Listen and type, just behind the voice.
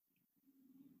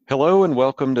Hello and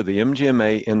welcome to the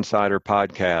MGMA Insider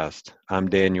Podcast. I'm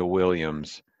Daniel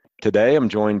Williams. Today I'm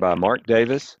joined by Mark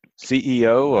Davis,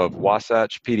 CEO of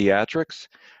Wasatch Pediatrics.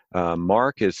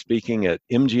 Mark is speaking at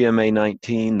MGMA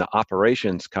 19, the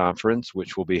Operations Conference,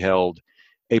 which will be held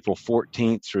April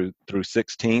 14th through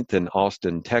 16th in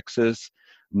Austin, Texas.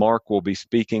 Mark will be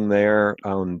speaking there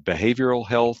on behavioral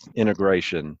health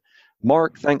integration.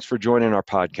 Mark, thanks for joining our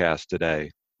podcast today.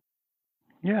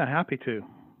 Yeah, happy to.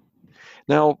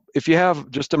 Now, if you have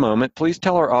just a moment, please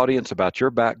tell our audience about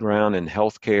your background in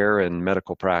healthcare and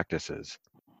medical practices.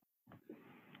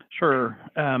 Sure.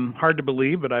 Hard to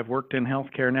believe, but I've worked in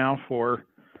healthcare now for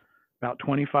about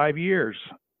 25 years.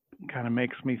 Kind of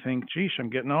makes me think, geez, I'm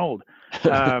getting old.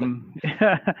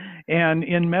 And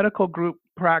in medical group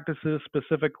practices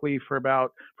specifically for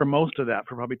most of that,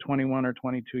 for probably 21 or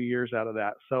 22 years out of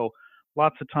that. So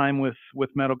lots of time with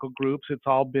medical groups. It's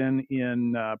all been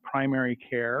in primary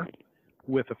care,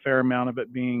 with a fair amount of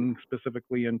it being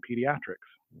specifically in pediatrics.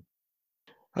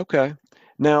 Okay.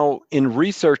 Now, in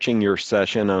researching your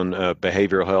session on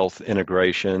behavioral health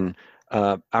integration,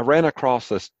 I ran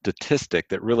across a statistic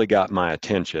that really got my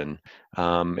attention.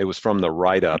 It was from the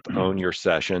write-up on your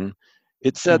session.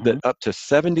 It said that up to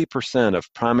 70%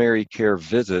 of primary care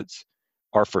visits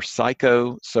are for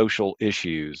psychosocial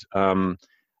issues.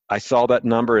 I saw that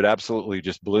number. It absolutely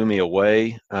just blew me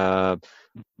away.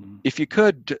 If you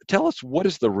could, tell us what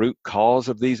is the root cause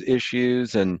of these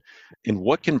issues and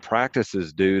what can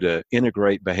practices do to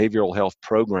integrate behavioral health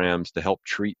programs to help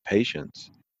treat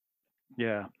patients?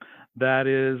 Yeah, that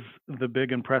is the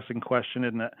big and pressing question,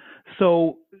 isn't it?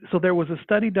 So there was a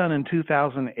study done in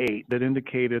 2008 that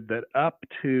indicated that up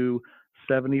to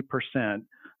 70%,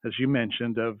 as you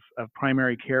mentioned, of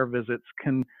primary care visits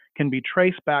can be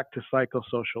traced back to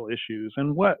psychosocial issues.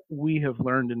 And what we have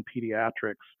learned in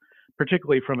pediatrics,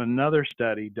 particularly from another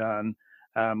study done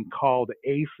called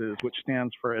ACEs, which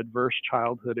stands for Adverse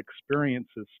Childhood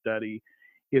Experiences Study,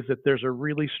 is that there's a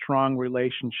really strong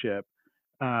relationship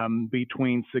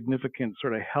between significant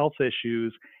sort of health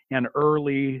issues and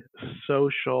early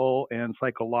social and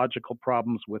psychological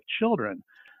problems with children.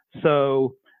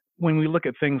 So when we look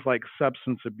at things like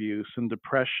substance abuse and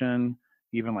depression,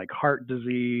 even like heart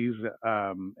disease,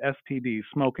 STDs,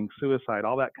 smoking, suicide,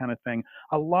 all that kind of thing,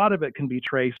 a lot of it can be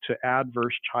traced to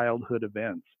adverse childhood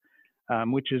events,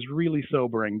 which is really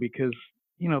sobering because,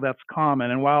 that's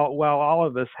common. And while all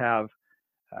of us have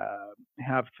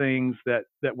things that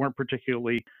weren't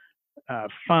particularly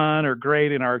fun or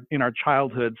great in our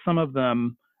childhood, some of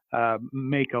them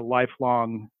make a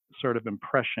lifelong sort of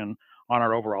impression on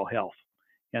our overall health.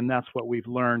 And that's what we've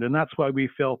learned. And that's why we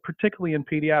feel, particularly in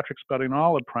pediatrics, but in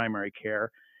all of primary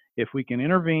care, if we can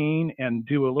intervene and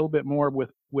do a little bit more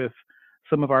with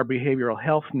some of our behavioral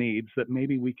health needs, that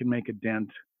maybe we can make a dent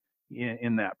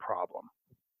in that problem.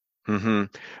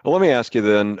 Well, let me ask you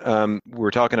then,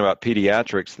 we're talking about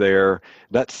pediatrics there.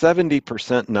 That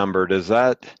 70% number, is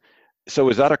that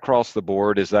across the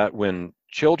board? Is that when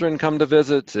children come to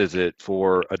visits? Is it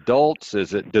for adults?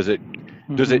 Does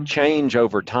it change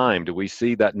over time? Do we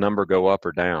see that number go up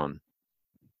or down?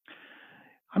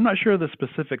 I'm not sure of the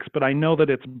specifics, but I know that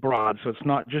it's broad. So it's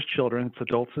not just children, it's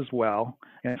adults as well.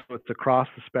 And so it's across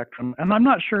the spectrum. And I'm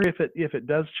not sure if it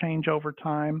does change over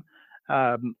time.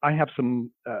 I have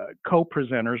some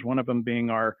co-presenters, one of them being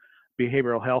our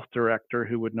behavioral health director,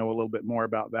 who would know a little bit more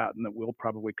about that and that we'll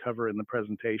probably cover in the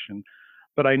presentation.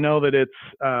 But I know that it's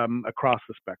across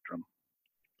the spectrum.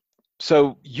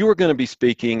 So you're going to be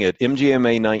speaking at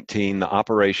MGMA 19, the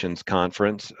Operations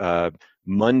Conference,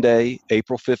 Monday,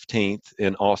 April 15th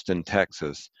in Austin,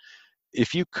 Texas.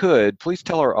 If you could, please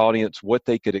tell our audience what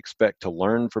they could expect to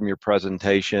learn from your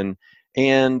presentation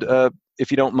and, if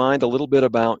you don't mind, a little bit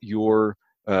about your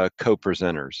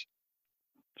co-presenters.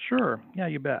 Sure. Yeah,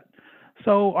 you bet.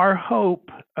 So our hope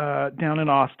down in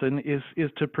Austin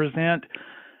is to present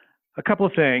a couple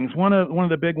of things. One of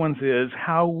the big ones is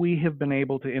how we have been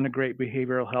able to integrate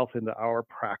behavioral health into our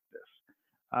practice.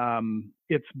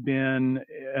 It's been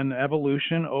an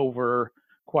evolution over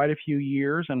quite a few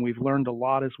years, and we've learned a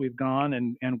lot as we've gone,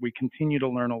 and we continue to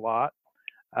learn a lot.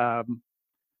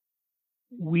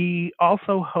 We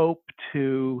also hope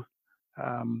to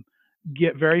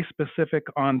get very specific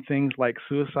on things like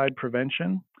suicide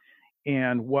prevention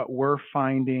and what we're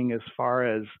finding as far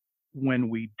as when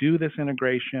we do this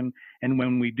integration and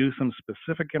when we do some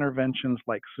specific interventions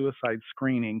like suicide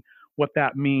screening, what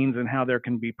that means and how there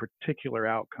can be particular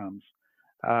outcomes.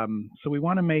 So we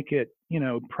want to make it,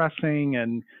 pressing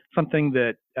and something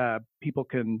that people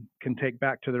can take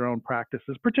back to their own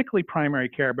practices, particularly primary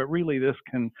care, but really this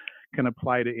can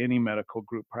apply to any medical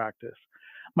group practice.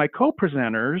 My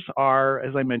co-presenters are,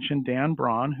 as I mentioned, Dan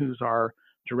Braun, who's our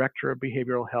Director of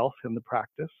Behavioral Health in the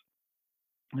practice,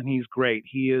 and he's great.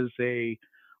 He is a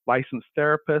licensed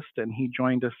therapist, and he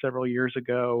joined us several years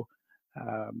ago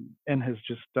and has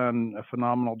just done a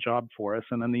phenomenal job for us.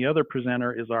 And then the other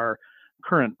presenter is our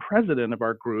current president of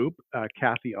our group,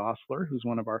 Kathy Osler, who's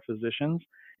one of our physicians.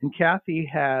 And Kathy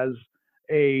has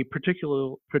a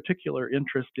particular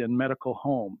interest in medical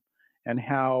home and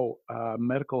how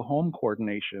medical home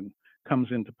coordination comes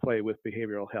into play with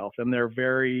behavioral health. And they're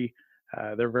very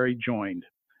joined.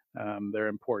 They're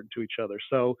important to each other.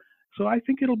 So I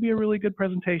think it'll be a really good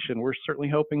presentation. We're certainly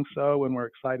hoping so, and we're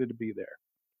excited to be there.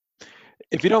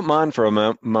 If you don't mind for a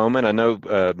moment, I know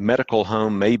medical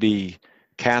home may be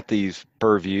Kathy's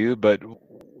purview, but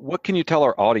what can you tell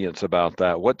our audience about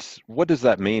that? What does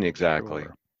that mean exactly?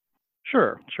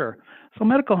 Sure. So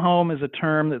medical home is a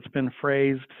term that's been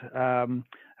phrased,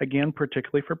 again,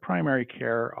 particularly for primary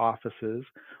care offices,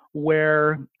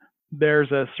 where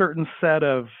there's a certain set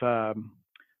of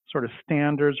sort of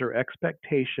standards or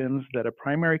expectations that a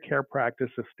primary care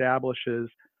practice establishes,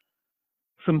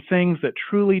 some things that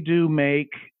truly do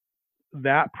make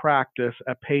that practice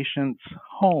a patient's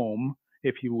home,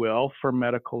 if you will, for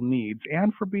medical needs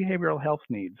and for behavioral health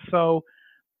needs. So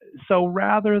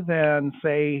rather than,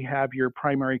 say, have your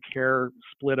primary care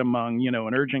split among,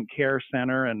 an urgent care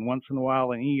center and once in a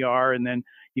while an ER, and then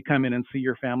you come in and see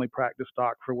your family practice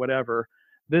doc for whatever,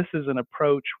 this is an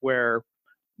approach where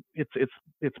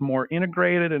it's more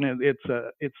integrated, and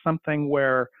it's something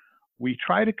where we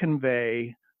try to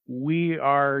convey, we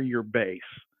are your base.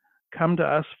 Come to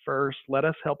us first. Let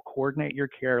us help coordinate your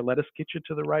care. Let us get you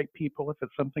to the right people if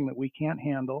it's something that we can't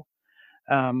handle.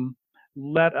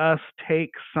 Let us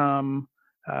take some,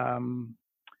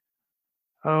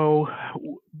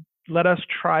 let us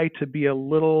try to be a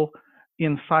little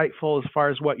insightful as far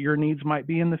as what your needs might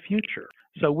be in the future.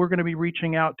 So we're going to be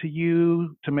reaching out to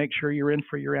you to make sure you're in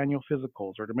for your annual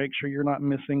physicals or to make sure you're not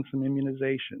missing some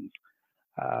immunizations.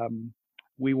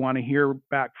 We want to hear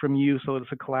back from you, so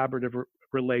it's a collaborative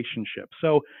relationship.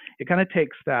 So it kind of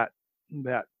takes that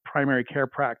primary care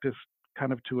practice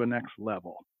kind of to a next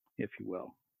level, if you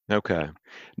will. Okay.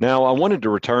 Now, I wanted to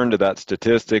return to that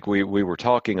statistic. We were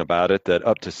talking about it, that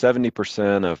up to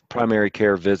 70% of primary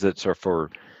care visits are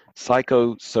for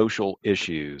psychosocial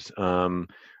issues.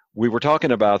 We were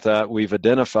talking about that. We've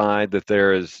identified that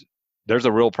there's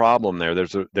a real problem there.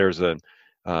 There's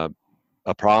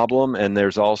a problem, and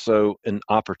there's also an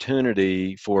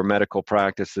opportunity for medical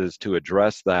practices to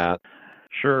address that.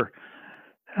 Sure.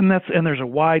 And there's a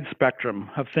wide spectrum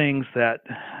of things that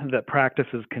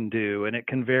practices can do, and it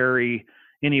can vary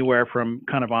anywhere from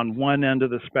kind of on one end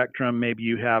of the spectrum. Maybe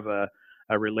you have a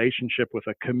relationship with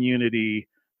a community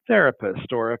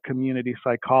therapist or a community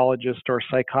psychologist or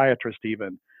psychiatrist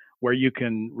even, where you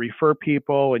can refer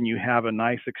people and you have a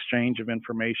nice exchange of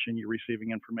information, you're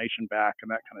receiving information back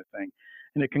and that kind of thing.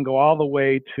 And it can go all the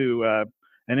way to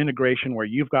an integration where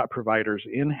you've got providers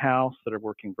in-house that are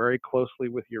working very closely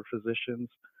with your physicians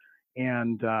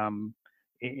and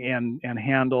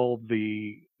handle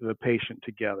the patient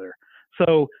together.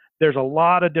 So there's a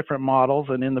lot of different models,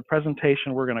 and in the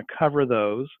presentation we're going to cover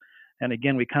those. And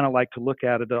again, we kind of like to look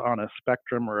at it on a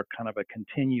spectrum or a kind of a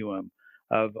continuum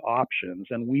of options.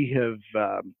 And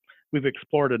we've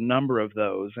explored a number of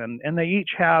those, and they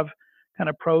each have kind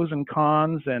of pros and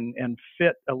cons and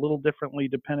fit a little differently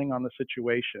depending on the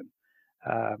situation.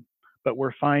 But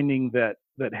we're finding that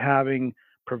having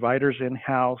providers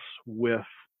in-house with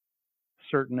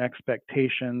certain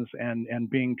expectations and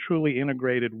being truly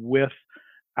integrated with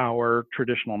our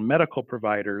traditional medical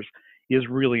providers is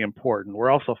really important. We're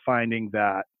also finding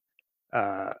that,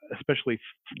 especially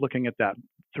looking at that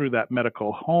through that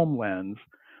medical home lens,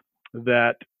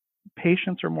 that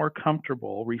patients are more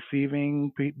comfortable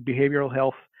receiving behavioral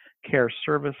health care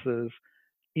services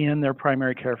in their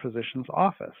primary care physician's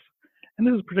office. And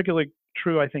this is particularly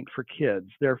true, I think, for kids.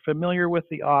 They're familiar with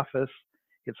the office.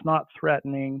 It's not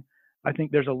threatening. I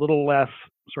think there's a little less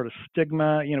sort of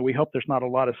stigma. We hope there's not a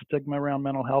lot of stigma around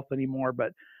mental health anymore,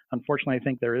 but unfortunately, I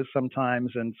think there is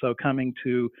sometimes. And so coming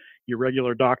to your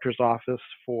regular doctor's office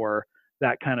for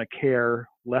that kind of care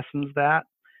lessens that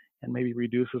and maybe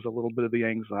reduces a little bit of the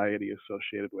anxiety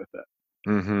associated with it.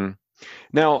 Mm-hmm.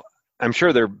 Now, I'm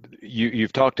sure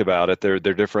you've talked about it. There are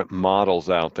different models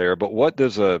out there, but what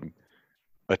does a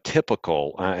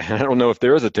typical, I don't know if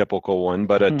there is a typical one,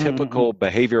 but a typical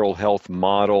behavioral health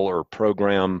model or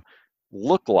program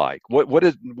look like? What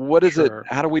is it?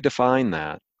 How do we define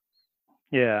that?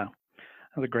 Yeah,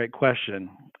 that's a great question.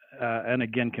 And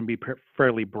again, can be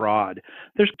fairly broad.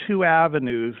 There's two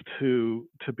avenues to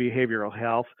behavioral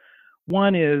health.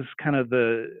 One is kind of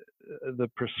the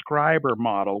prescriber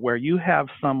model, where you have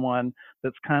someone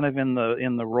that's kind of in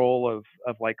the role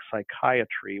of like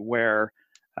psychiatry, where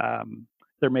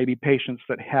there may be patients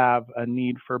that have a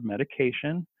need for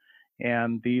medication,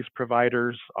 and these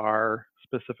providers are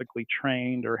specifically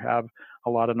trained or have a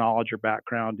lot of knowledge or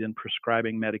background in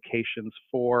prescribing medications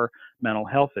for mental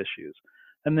health issues.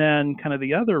 And then kind of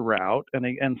the other route, and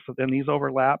these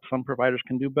overlap. Some providers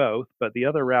can do both, but the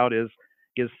other route is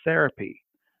therapy.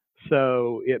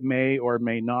 So it may or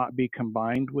may not be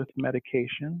combined with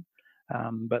medication,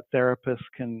 but therapists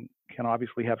can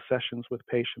obviously have sessions with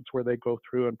patients where they go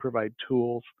through and provide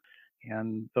tools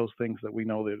and those things that we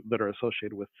know that are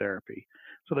associated with therapy.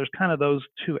 So there's kind of those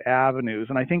two avenues,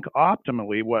 and I think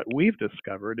optimally what we've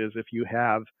discovered is if you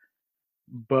have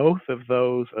both of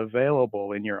those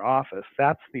available in your office,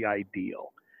 that's the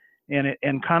ideal.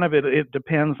 And kind of it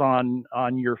depends on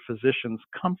your physician's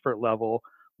comfort level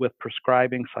with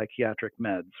prescribing psychiatric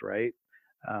meds, right?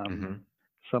 Hmm. Um,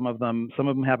 some of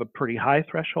them have a pretty high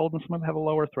threshold, and some of them have a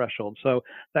lower threshold. So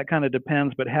that kind of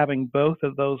depends. But having both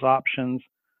of those options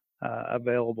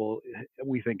available,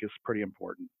 we think is pretty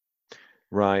important.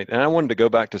 Right. And I wanted to go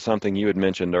back to something you had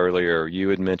mentioned earlier. You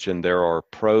had mentioned there are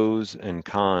pros and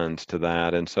cons to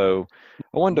that. And so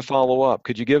I wanted to follow up.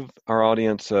 Could you give our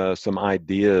audience some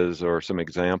ideas or some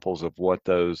examples of what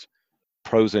those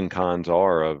pros and cons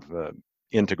are of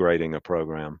integrating a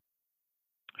program?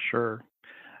 Sure.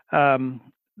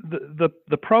 Um,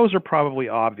 the pros are probably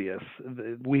obvious.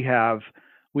 We have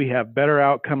better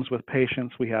outcomes with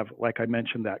patients. We have, like I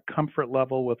mentioned, that comfort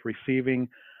level with receiving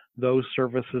those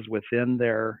services within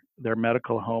their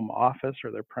medical home office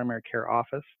or their primary care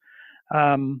office.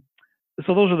 Um,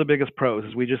 so those are the biggest pros.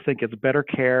 Is we just think it's better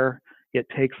care. It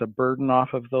takes a burden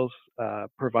off of those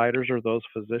providers or those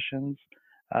physicians.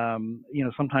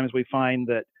 Sometimes we find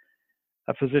that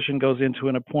a physician goes into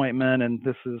an appointment, and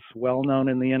this is well known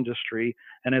in the industry,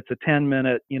 and it's a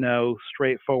 10-minute,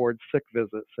 straightforward sick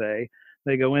visit, say.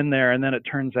 They go in there, and then it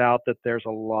turns out that there's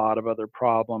a lot of other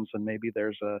problems, and maybe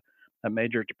there's a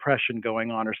major depression going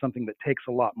on or something that takes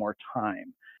a lot more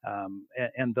time.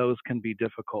 And those can be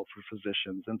difficult for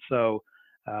physicians. And so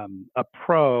a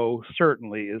pro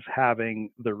certainly is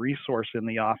having the resource in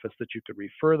the office that you could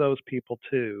refer those people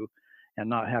to and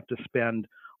not have to spend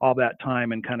all that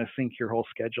time and kind of sync your whole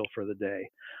schedule for the day.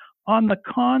 On the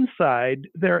con side,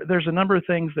 there's a number of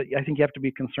things that I think you have to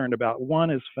be concerned about. One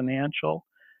is financial.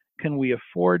 Can we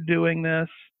afford doing this?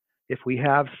 If we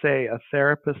have, say, a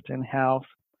therapist in house,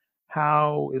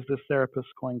 how is this therapist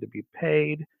going to be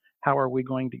paid? How are we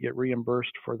going to get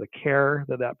reimbursed for the care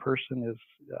that person is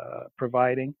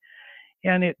providing?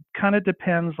 And it kind of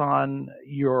depends on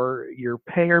your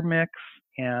payer mix,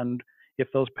 and if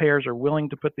those payers are willing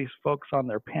to put these folks on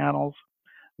their panels,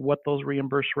 what those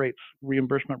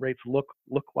reimbursement rates look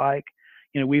like.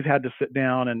 We've had to sit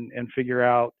down and figure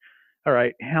out, all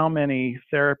right, how many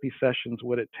therapy sessions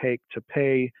would it take to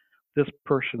pay this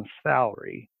person's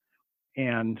salary?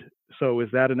 And so is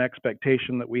that an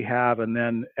expectation that we have? And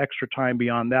then extra time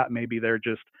beyond that, maybe they're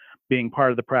just being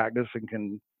part of the practice and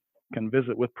can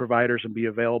visit with providers and be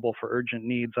available for urgent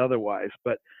needs otherwise.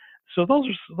 But so those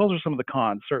are some of the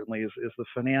cons. Certainly is the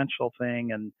financial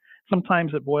thing, and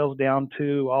sometimes it boils down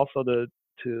to also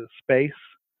to space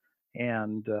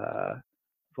and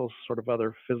those sort of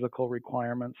other physical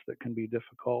requirements that can be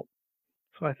difficult.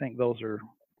 So I think those are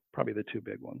probably the two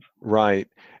big ones. Right.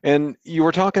 And you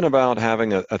were talking about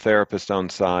having a therapist on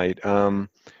site.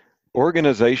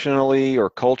 Organizationally or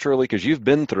culturally, because you've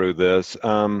been through this,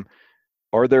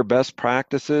 are there best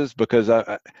practices? Because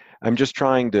I'm just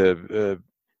trying to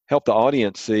help the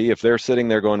audience see if they're sitting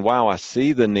there going, "Wow, I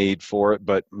see the need for it,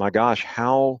 but my gosh,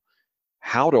 how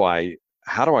do I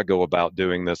go about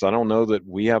doing this? I don't know that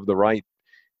we have the right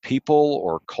people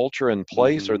or culture in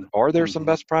place." Or Hmm. are there some Hmm.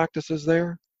 best practices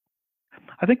there?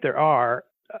 I think there are,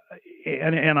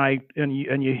 and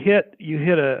you hit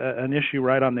an issue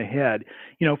right on the head.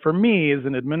 For me as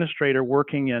an administrator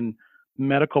working in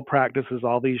medical practices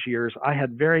all these years, I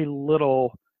had very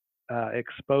little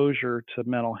exposure to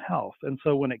mental health, and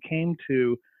so when it came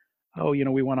to, oh,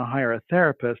 we want to hire a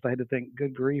therapist, I had to think,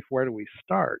 good grief, where do we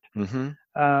start?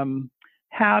 Mm-hmm. Um,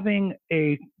 Having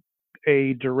a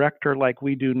director like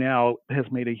we do now has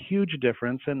made a huge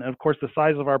difference. And of course, the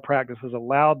size of our practice has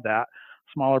allowed that.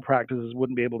 Smaller practices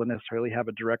wouldn't be able to necessarily have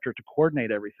a director to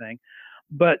coordinate everything.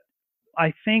 But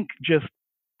I think just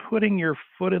putting your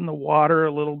foot in the water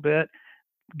a little bit,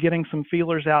 getting some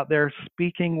feelers out there,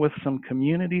 speaking with some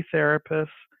community therapists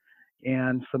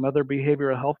and some other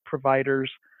behavioral health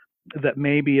providers that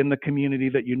may be in the community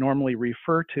that you normally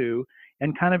refer to,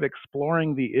 and kind of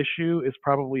exploring the issue is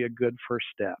probably a good first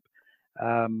step.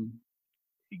 Um,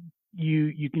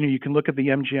 you can look at the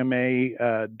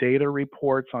MGMA data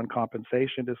reports on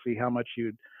compensation to see how much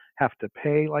you'd have to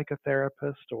pay like a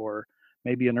therapist or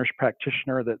maybe a nurse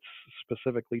practitioner that's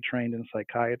specifically trained in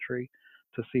psychiatry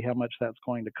to see how much that's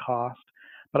going to cost.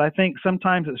 But I think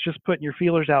sometimes it's just putting your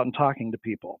feelers out and talking to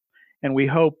people. And we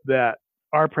hope that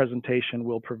our presentation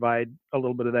will provide a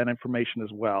little bit of that information as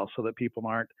well so that people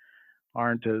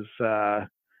aren't as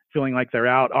feeling like they're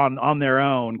out on their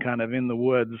own, kind of in the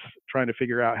woods, trying to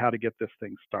figure out how to get this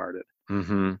thing started.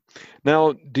 Mm-hmm.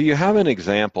 Now, do you have an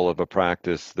example of a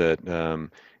practice that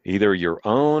either your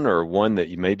own or one that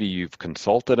maybe you've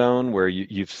consulted on where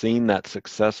you've seen that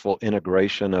successful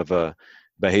integration of a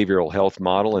behavioral health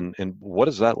model, and what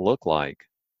does that look like?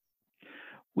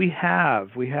 We have,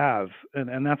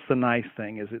 and that's the nice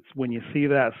thing is it's when you see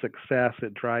that success,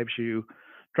 it drives you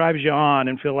on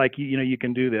and feel like you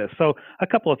can do this. So a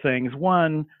couple of things.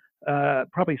 One,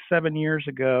 probably 7 years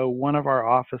ago, one of our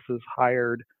offices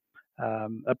hired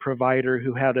a provider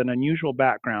who had an unusual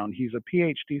background. He's a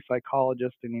PhD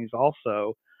psychologist and he's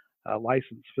also a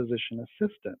licensed physician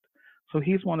assistant. So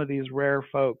he's one of these rare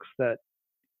folks that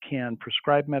can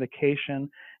prescribe medication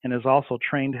and is also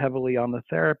trained heavily on the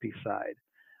therapy side.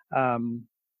 Um,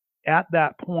 at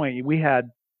that point, we had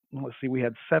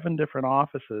 7 different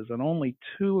offices, and only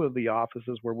 2 of the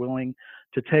offices were willing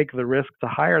to take the risk to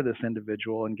hire this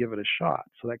individual and give it a shot.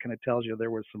 So that kind of tells you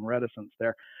there was some reticence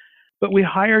there. But we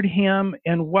hired him,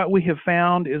 and what we have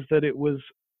found is that it was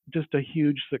just a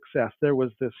huge success. There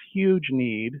was this huge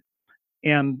need,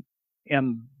 and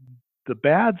the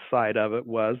bad side of it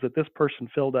was that this person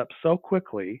filled up so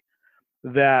quickly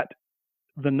that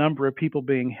the number of people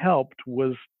being helped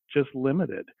was just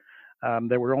limited.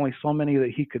 There were only so many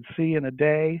that he could see in a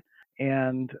day,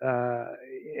 and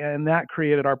that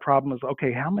created our problem. Is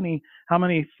okay, how many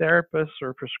therapists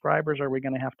or prescribers are we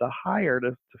going to have to hire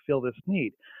to fill this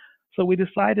need? So we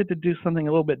decided to do something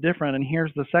a little bit different. And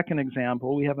here's the second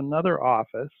example. We have another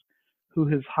office who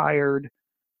has hired,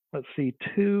 let's see,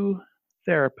 2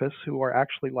 therapists who are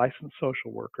actually licensed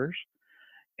social workers,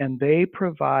 and they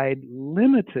provide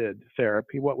limited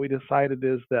therapy. What we decided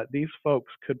is that these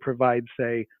folks could provide,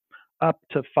 say, up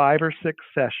to 5 or 6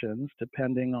 sessions,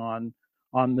 depending on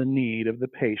the need of the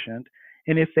patient.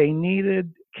 And if they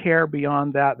needed care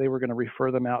beyond that, they were going to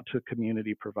refer them out to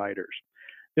community providers.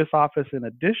 This office, in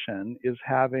addition, is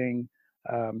having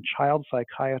child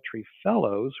psychiatry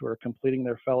fellows who are completing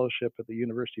their fellowship at the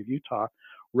University of Utah,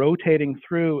 rotating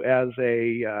through as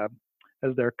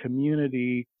their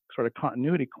community sort of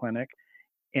continuity clinic,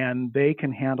 and they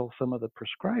can handle some of the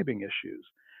prescribing issues.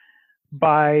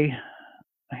 I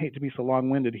hate to be so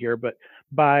long-winded here, but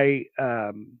by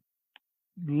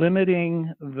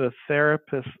limiting the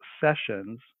therapist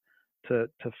sessions to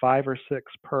 5 or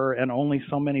 6 per, and only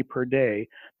so many per day,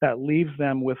 that leaves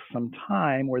them with some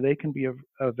time where they can be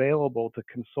available to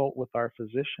consult with our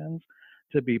physicians,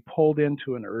 to be pulled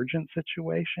into an urgent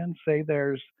situation. Say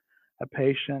there's a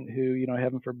patient who,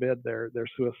 heaven forbid, they're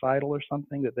suicidal or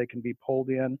something, that they can be pulled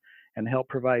in and help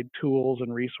provide tools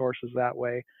and resources that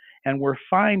way. And we're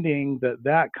finding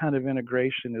that kind of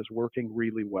integration is working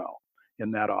really well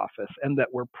in that office, and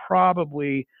that we're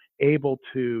probably able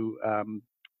to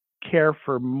care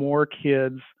for more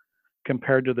kids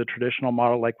compared to the traditional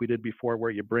model like we did before, where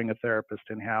you bring a therapist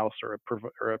in-house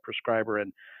or a prescriber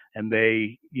and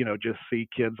they just see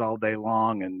kids all day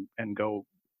long and go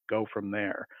from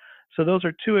there. So those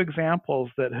are 2 examples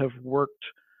that have worked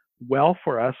well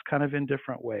for us, kind of in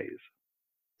different ways.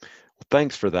 Well,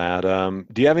 thanks for that.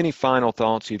 Do you have any final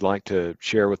thoughts you'd like to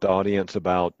share with the audience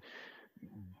about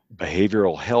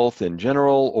behavioral health in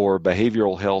general or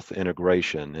behavioral health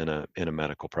integration in a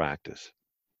medical practice?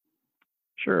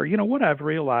 Sure. What I've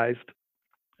realized,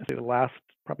 I say the last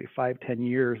probably 5-10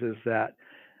 years, is that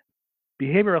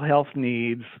behavioral health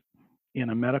needs in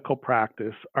a medical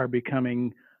practice are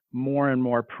becoming more and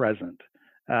more present.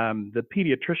 The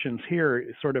pediatricians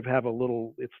here sort of have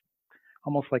it's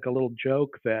almost like a little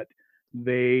joke that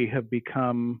they have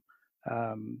become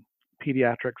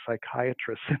pediatric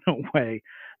psychiatrists in a way,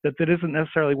 that isn't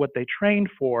necessarily what they trained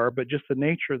for, but just the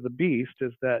nature of the beast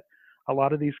is that a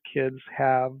lot of these kids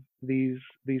have these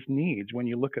needs. When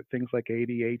you look at things like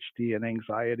ADHD and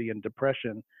anxiety and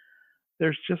depression,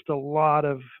 there's just a lot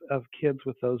of kids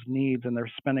with those needs, and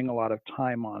they're spending a lot of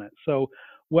time on it. So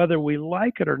whether we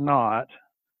like it or not,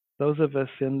 those of us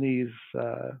in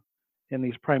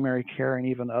these primary care and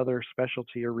even other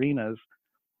specialty arenas,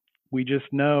 we just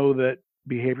know that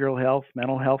behavioral health,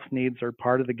 mental health needs are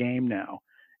part of the game now.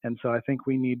 And so I think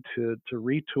we need to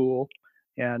retool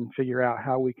and figure out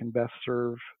how we can best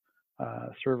serve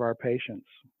our patients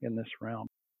in this realm.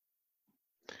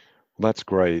 That's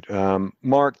great.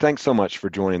 Mark, thanks so much for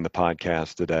joining the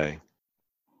podcast today.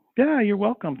 Yeah, you're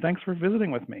welcome. Thanks for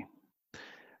visiting with me.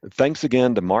 Thanks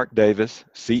again to Mark Davis,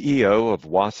 CEO of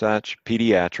Wasatch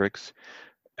Pediatrics.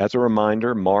 As a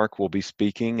reminder, Mark will be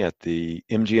speaking at the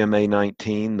MGMA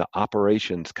 19, the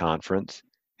Operations Conference.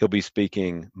 He'll be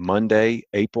speaking Monday,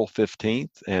 April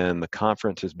 15th, and the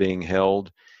conference is being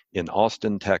held in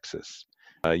Austin, Texas.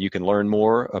 You can learn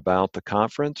more about the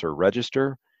conference or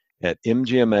register at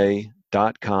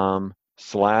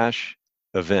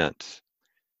mgma.com/events.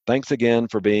 Thanks again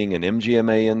for being an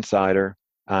MGMA Insider.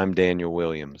 I'm Daniel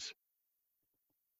Williams.